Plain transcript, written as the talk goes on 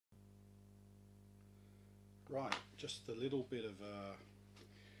Right, just a little bit of a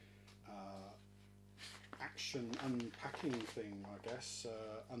action unpacking thing, I guess,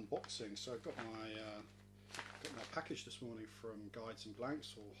 unboxing. So I've got my package this morning from Guides and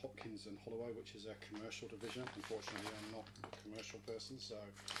Blanks, or Hopkins and Holloway, which is a commercial division. Unfortunately, I'm not a commercial person, so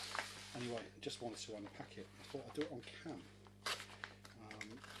anyway, just wanted to unpack it. I thought I'd do it on cam.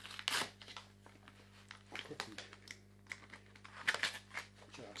 I'll quickly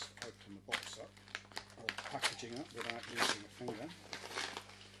just open the box up, or packaging up without using a finger.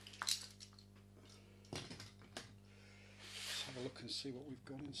 Let's have a look and see what we've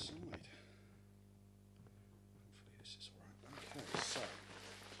got inside. Hopefully this is alright. Okay,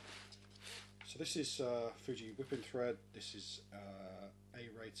 so this is Fuji whipping thread. This is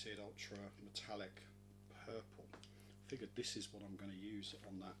A-rated ultra metallic purple. Figured this is what I'm going to use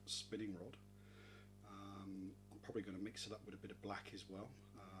on that spinning rod. I'm probably going to mix it up with a bit of black as well,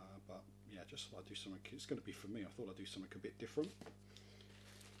 but yeah, just thought I'd do something. It's going to be for me. I thought I'd do something a bit different.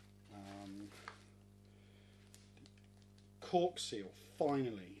 Cork seal,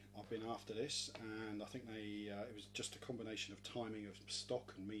 finally. I've been after this, and I think it was just a combination of timing of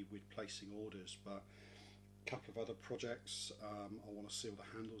stock and me with placing orders, but a couple of other projects. I want to seal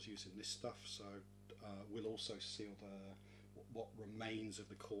the handles using this stuff, so we'll also seal what remains of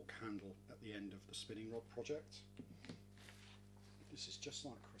the cork handle at the end of the spinning rod project. This is just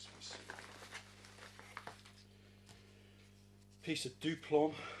like Christmas. Piece of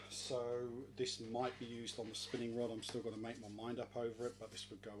Duplon, so this might be used on the spinning rod. I'm still going to make my mind up over it, but this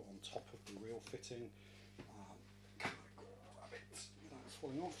would go on top of the reel fitting. Can I grab it without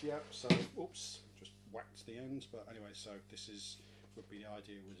falling off? Yeah, so oops, just whacked the end. But anyway, so this would be the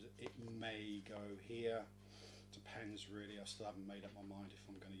idea. Was it may go here. Depends really. I still haven't made up my mind if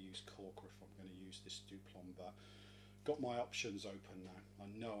I'm going to use cork or if I'm going to use this Duplon, but got my options open now. I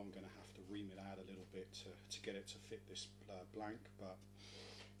know I'm going to have to ream it out a little bit to get it to fit this blank, but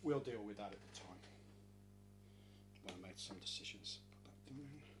we'll deal with that at the time when I made some decisions. Put that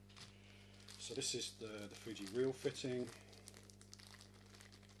down. So this is the Fuji reel fitting.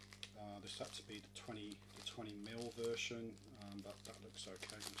 This had to be the 20mm version, but that looks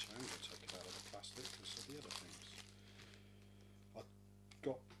okay. Actually, I'm going to take it out of the plastic because of the other things. I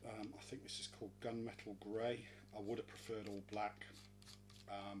got, I think this is called gunmetal grey. I would have preferred all black,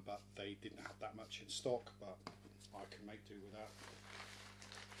 but they didn't have that much in stock, but I can make do with that.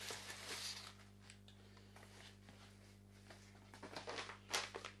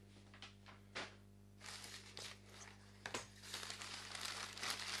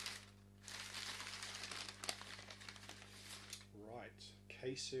 Right,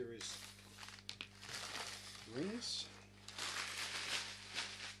 K-series rings.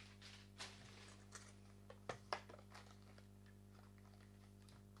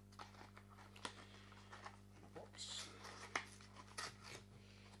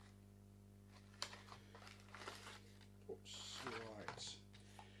 Oops, right.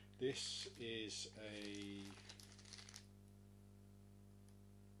 This is a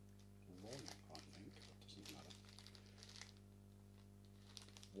long, I think, that doesn't matter.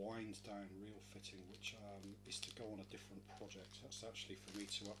 Wind down reel fitting, which is to go on a different project. That's actually for me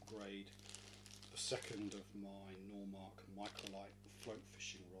to upgrade the second of my Normark microlight float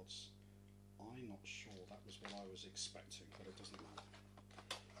fishing rods. I'm not sure that was what I was expecting, but it doesn't matter.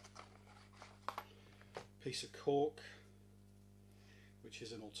 Piece of cork, which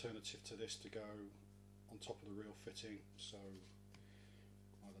is an alternative to this to go on top of the reel fitting, so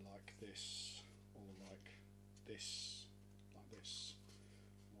either like this, or like this, or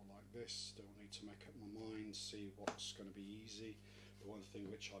like this. Still need to make up my mind, see what's going to be easy. The one thing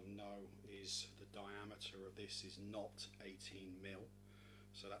which I know is the diameter of this is not 18mm,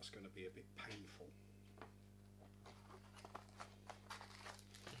 so that's going to be a bit painful.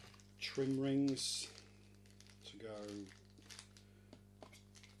 Trim rings to go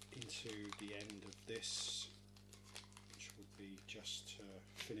into the end of this, which would be just to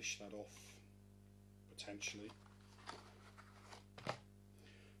finish that off potentially.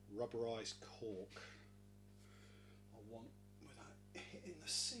 Rubberized cork. I want, without hitting the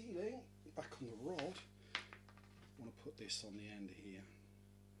ceiling, back on the rod, I want to put this on the end here.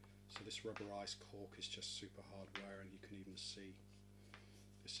 So this rubberized cork is just super hard wear, and you can even see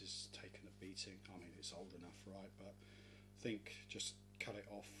this is taken a beating. I mean, it's old enough, right? But I think just cut it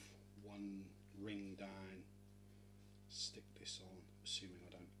off one ring down, stick this on, assuming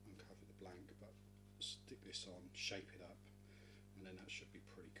I don't uncover the blank, but stick this on, shape it up, and then that should be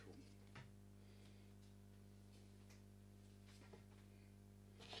pretty cool.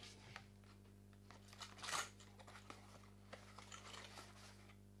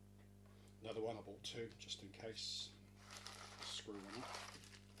 Another one I bought two, just in case. Screw one up.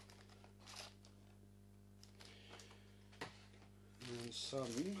 And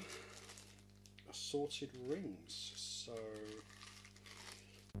some assorted rings. So,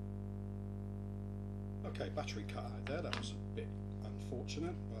 okay, battery cut out there. That was a bit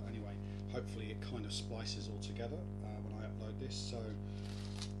unfortunate, but anyway, hopefully it kind of splices all together when I upload this. So,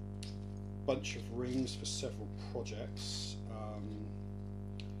 bunch of rings for several projects.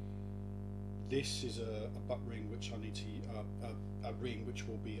 This is a butt ring which I need to a ring which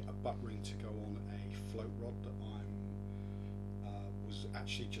will be a butt ring to go on a float rod that was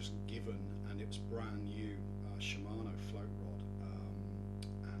actually just given, and it was brand new Shimano float rod,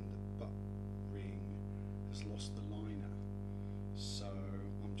 and the butt ring has lost the liner, so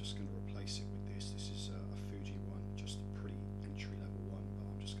I'm just going to replace it with this. This is a Fuji one, just a pretty entry level one, but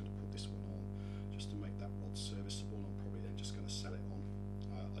I'm just going to put this one on just to make that rod serviceable. I'm probably then just going to sell it on.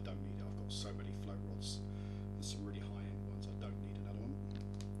 I don't need it. I've got so many float rods and some really high end ones. I don't need another one.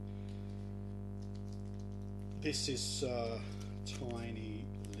 This is tiny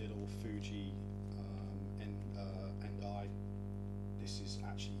little Fuji and I. This is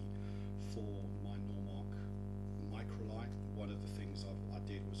actually for my Normark microlight. One of the things I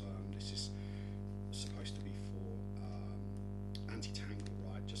did was this is supposed to be for anti-tangle,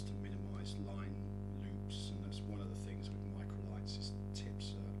 right, just to minimise line loops, and that's one of the things with microlights is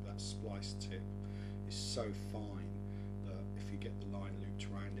tips. That splice tip is so fine that if you get the line looped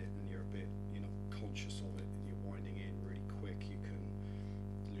around it and you're not conscious of it and you're winding in really quick, you can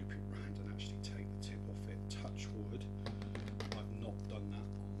loop it round and actually take the tip off it. Touch wood, I've not done that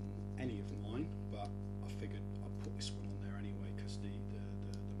on any of mine, but I figured I'd put this one on there anyway because the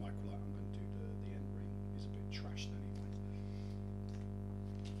microlight I'm going to do the end ring is a bit trashed anyway.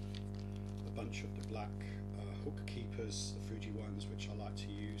 A bunch of the black hook keepers, the Fuji ones, which I like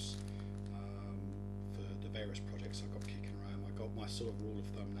to use for the various projects I've got kicking around. I got my sort of rule of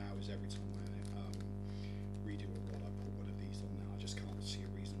thumb now is every time I redo a rod, I put one of these on there. I just can't see a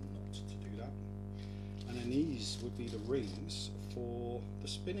reason not to do that. And then these would be the rings for the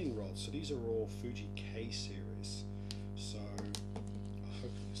spinning rod. So these are all Fuji K series. So I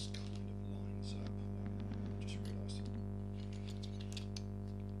hope this kind of lines up. I just realised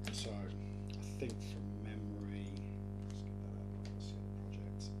it. So I think from memory, let's get that out. Let's see the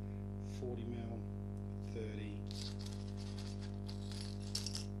project. 40 mil, 30,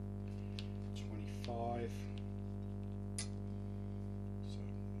 25. So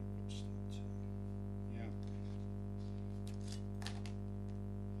let's start. Yeah.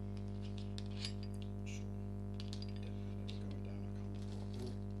 Not sure. Definitely going down. I can't remember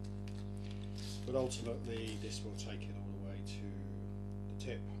what. But ultimately, this will take it all the way to the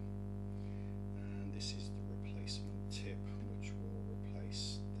tip. And this is the replacement tip, which will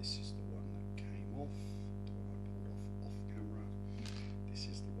replace. This is the one that came off, the one I pulled off camera. This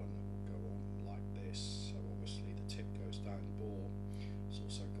is the one that will go on like this. So obviously the tip goes down the bore. It's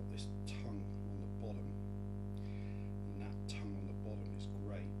also got this tongue on the bottom, and that tongue on the bottom is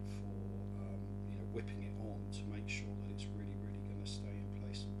great for whipping it on to make sure that it's really going to stay in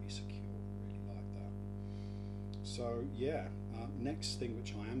place and be secure. Really like that. So yeah, next thing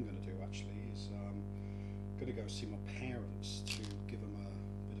which I am going to do actually is going to go see my parents to give them a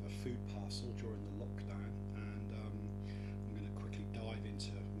bit of a food parcel during the lockdown, and I'm going to quickly dive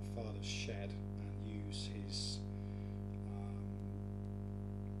into my father's shed and use his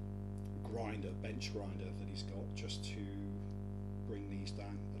bench grinder that he's got, just to bring these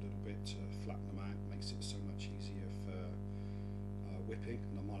down a little bit to flatten them out. Makes it so much easier for whipping,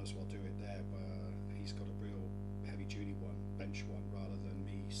 and I might as well do it there where he's got a real heavy duty one, bench one, rather than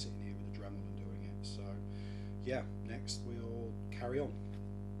me sitting here with a Dremel and doing it. So yeah, next we'll carry on.